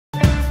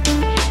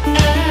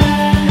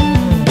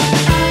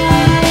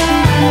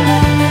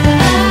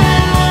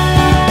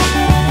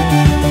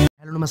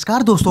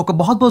नमस्कार दोस्तों का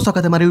बहुत बहुत स्वागत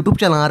है हमारे YouTube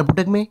चैनल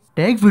aayaga.video में।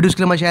 टेक वीडियोस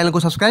के लिए हमारे चैनल को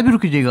सब्सक्राइब जरूर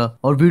कीजिएगा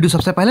और वीडियो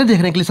सबसे पहले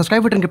देखने के लिए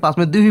सब्सक्राइब बटन के पास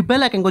में दी हुई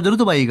बेल आइकन को जरूर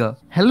दबाइएगा।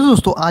 हेलो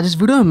दोस्तों, आज इस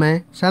वीडियो में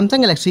मैं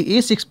Samsung Galaxy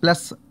A6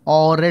 Plus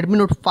और Redmi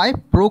Note 5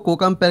 Pro को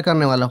कंपेयर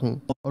करने वाला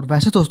हूं। और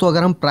वैसे दोस्तों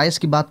अगर हम प्राइस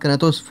की बात करें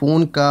तो इस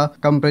फोन का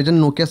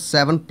कंपैरिजन Nokia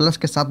 7 Plus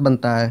के साथ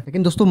बनता है,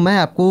 लेकिन दोस्तों मैं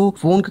आपको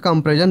फोन का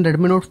कंपैरिजन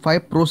Redmi Note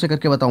 5 Pro से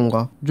करके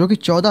बताऊंगा, जो कि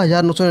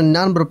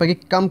 14,999 रुपए की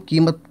कम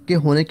कीमत के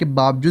होने के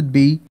बावजूद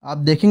भी आप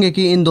देखेंगे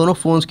कि इन दोनों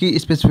फोन्स की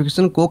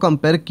स्पेसिफिकेशन को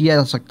कंपेयर किया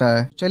जा सकता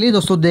है। चलिए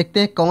दोस्तों देखते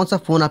हैं कौन सा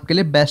फोन आपके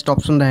लिए बेस्ट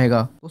ऑप्शन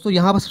रहेगा। दोस्तों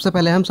यहाँ पर सबसे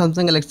पहले हम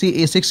Samsung Galaxy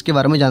A6 के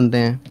बारे में जानते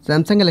हैं।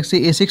 Samsung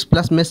Galaxy A6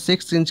 Plus में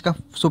 6 इंच का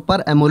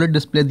सुपर एमोलेड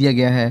डिस्प्ले दिया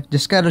गया है,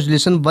 जिसका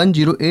रेजोल्यूशन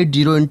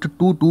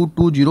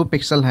 1080x2220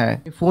 पिक्सल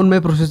है। फोन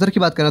में प्रोसेसर की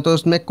बात करें तो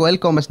इसमें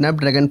Qualcomm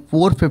Snapdragon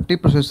 450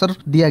 प्रोसेसर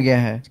दिया गया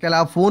है। इसके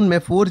अलावा फोन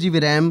में 4GB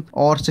रैम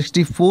और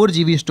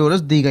 64GB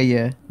स्टोरेज दी गई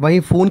है।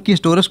 वहीं फोन की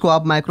स्टोरेज को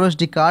आप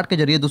microSD कार्ड के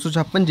जरिए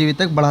 256GB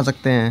तक बढ़ा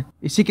सकते हैं।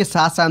 इसी के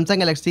साथ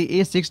Samsung Galaxy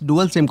A6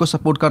 dual SIM को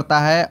सपोर्ट करता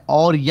है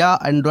और या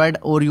Android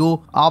Oreo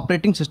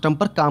ऑपरेटिंग सिस्टम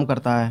पर काम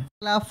करता है।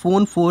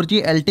 फोन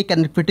 4G LTE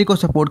कनेक्टिविटी को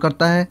सपोर्ट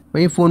करता है।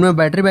 वहीं फोन में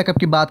बैटरी बैकअप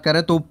की बात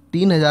करें तो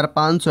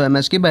 3500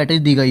 mAh की बैटरी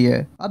दी गई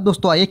है। अब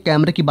दोस्तों आइए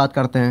कैमरे की बात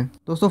करते हैं।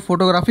 दोस्तों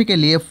फोटोग्राफी के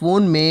लिए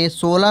फोन में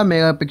 16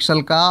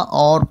 मेगापिक्सल का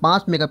और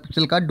 5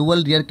 मेगापिक्सल का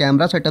डुअल रियर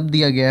कैमरा सेटअप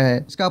दिया गया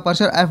है। इसका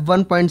अपर्चर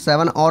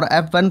f1.7 और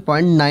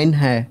f1.9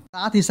 है।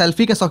 साथ ही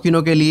सेल्फी के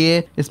शौकीनों के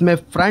लिए इसमें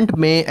फ्रंट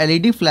में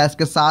LED फ्लैश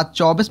के साथ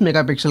 24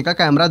 मेगापिक्सल का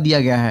कैमरा दिया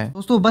गया है।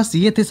 दोस्तों बस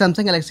ये थे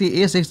Samsung Galaxy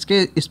A6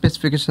 के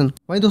स्पेसिफिकेशन।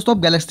 वहीं दोस्तों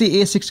अब Galaxy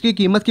A6 की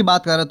कीमत की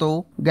बात करें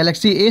तो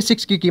Galaxy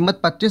A6 की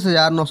कीमत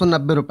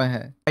 25,990 रुपए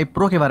है। 5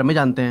 Pro के बारे में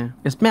जानते हैं,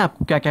 इसमें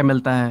आपको क्या क्या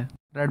मिलता है।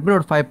 Redmi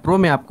Note 5 Pro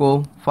में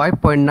आपको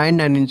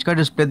 5.99 इंच का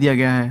डिस्प्ले दिया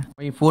गया है।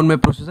 वहीं फोन में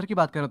प्रोसेसर की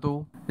बात करें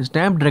तो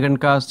Snapdragon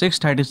का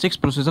 636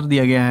 प्रोसेसर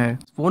दिया गया है।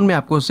 फोन में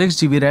आपको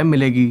 6GB रैम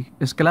मिलेगी।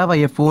 इसके अलावा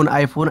ये फोन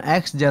iPhone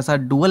X जैसा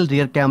डुअल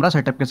रियर कैमरा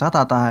सेटअप के साथ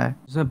आता है,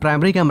 जिसमें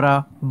प्राइमरी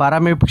कैमरा 12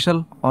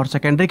 मेगापिक्सल और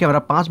सेकेंडरी कैमरा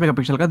 5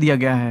 मेगापिक्सल का दिया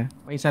गया है।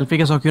 वहीं सेल्फी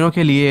के शौकीनों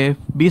के लिए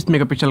 20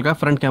 मेगापिक्सल का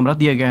फ्रंट कैमरा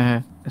दिया गया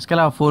है। इसके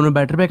अलावा फोन में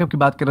बैटरी बैकअप की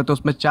बात करें तो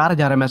उसमें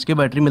 4000 mAh की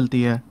बैटरी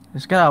मिलती है।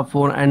 इसके अलावा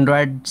फोन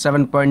Android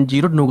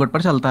 7.0 नोगट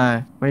पर चलता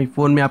है। वहीं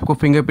फोन में आपको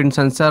फिंगरप्रिंट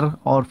सेंसर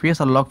और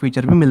फेस अनलॉक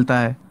फीचर भी मिलता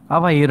है।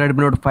 अब आइए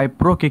Redmi Note 5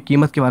 Pro की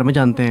कीमत के बारे में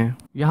जानते हैं।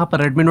 यहाँ पर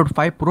Redmi Note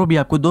 5 Pro भी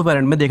आपको दो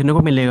वेरिएंट में देखने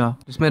को मिलेगा,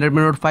 जिसमें Redmi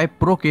Note 5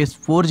 Pro के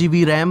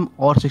 4GB रैम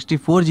और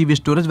 64GB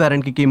स्टोरेज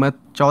वेरिएंट की कीमत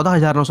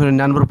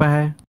 14,999 रुपए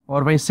है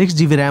और वहीं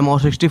 6GB रैम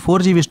और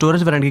 64GB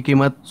स्टोरेज वेरिएंट की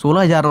कीमत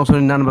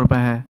 16,999 रुपए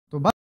है। तो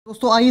बस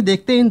दोस्तों आइए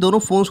देखते हैं इन दोनों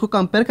फोन्स को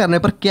कंपेयर करने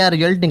पर क्या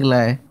रिजल्ट निकला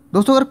है।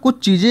 दोस्तों अगर कुछ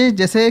चीजें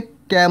जैसे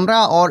कैमरा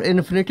और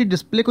इन्फिनिटी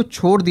डिस्प्ले को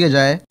छोड़ दिया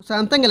जाए तो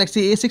Samsung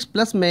Galaxy A6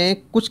 Plus में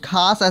कुछ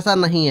खास ऐसा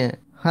नहीं है।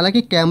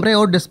 हालांकि कैमरे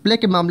और डिस्प्ले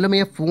के मामले में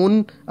ये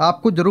फ़ोन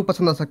आपको जरूर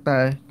पसंद आ सकता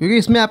है, क्योंकि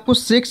इसमें आपको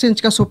 6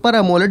 इंच का सुपर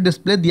एमोलेड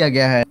डिस्प्ले दिया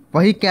गया है।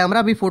 वही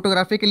कैमरा भी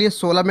फोटोग्राफी के लिए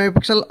 16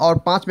 मेगापिक्सल और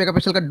 5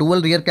 मेगापिक्सल का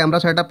डुअल रियर कैमरा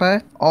सेटअप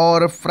है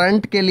और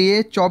फ्रंट के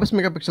लिए 24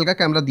 मेगापिक्सल का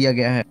कैमरा दिया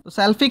गया है। तो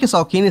सेल्फी के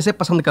शौकीन इसे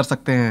पसंद कर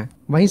सकते हैं।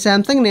 वहीं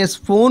सैमसंग ने इस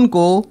फोन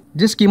को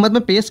जिस कीमत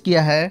में पेश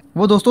किया है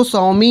वो दोस्तों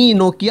Xiaomi,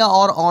 Nokia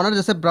और Honor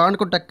जैसे ब्रांड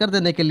को टक्कर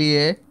देने के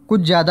लिए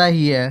कुछ ज्यादा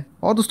ही है।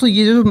 और दोस्तों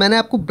ये जो मैंने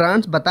आपको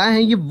ब्रांड्स बताए हैं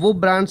ये वो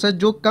ब्रांड्स हैं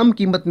जो कम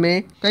कीमत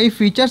में कई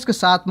फीचर्स के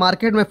साथ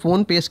मार्केट में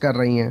फोन पेश कर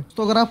रही हैं।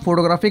 तो अगर आप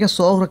फोटोग्राफी का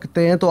शौक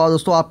रखते हैं तो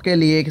दोस्तों आपके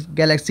लिए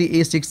Galaxy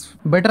A6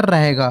 बेटर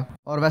रहेगा।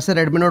 और वैसे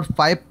Redmi Note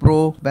 5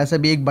 Pro वैसे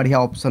भी एक बढ़िया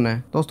ऑप्शन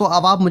है। दोस्तों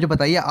अब आप मुझे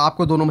बताइए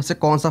आपको दोनों में से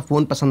कौन सा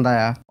फोन पसंद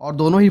आया और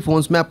दोनों ही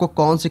फोन्स में आपको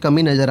कौन सी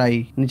कमी नजर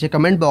आई, नीचे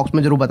कमेंट बॉक्स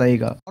में जरूर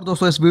बताइएगा। और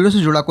दोस्तों इस वीडियो से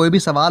जुड़ा कोई भी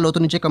सवाल हो तो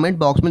नीचे कमेंट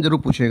बॉक्स में जरूर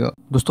पूछिएगा।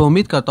 दोस्तों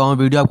उम्मीद करता हूँ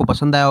वीडियो आपको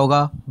पसंद आया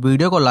होगा।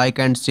 वीडियो को लाइक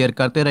एंड शेयर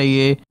करते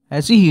रहिए।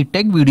 ऐसी ही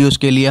टेक वीडियोस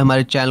के लिए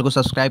हमारे चैनल को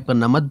सब्सक्राइब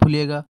करना मत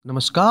भूलिएगा।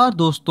 नमस्कार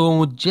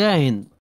दोस्तों, जय हिंद।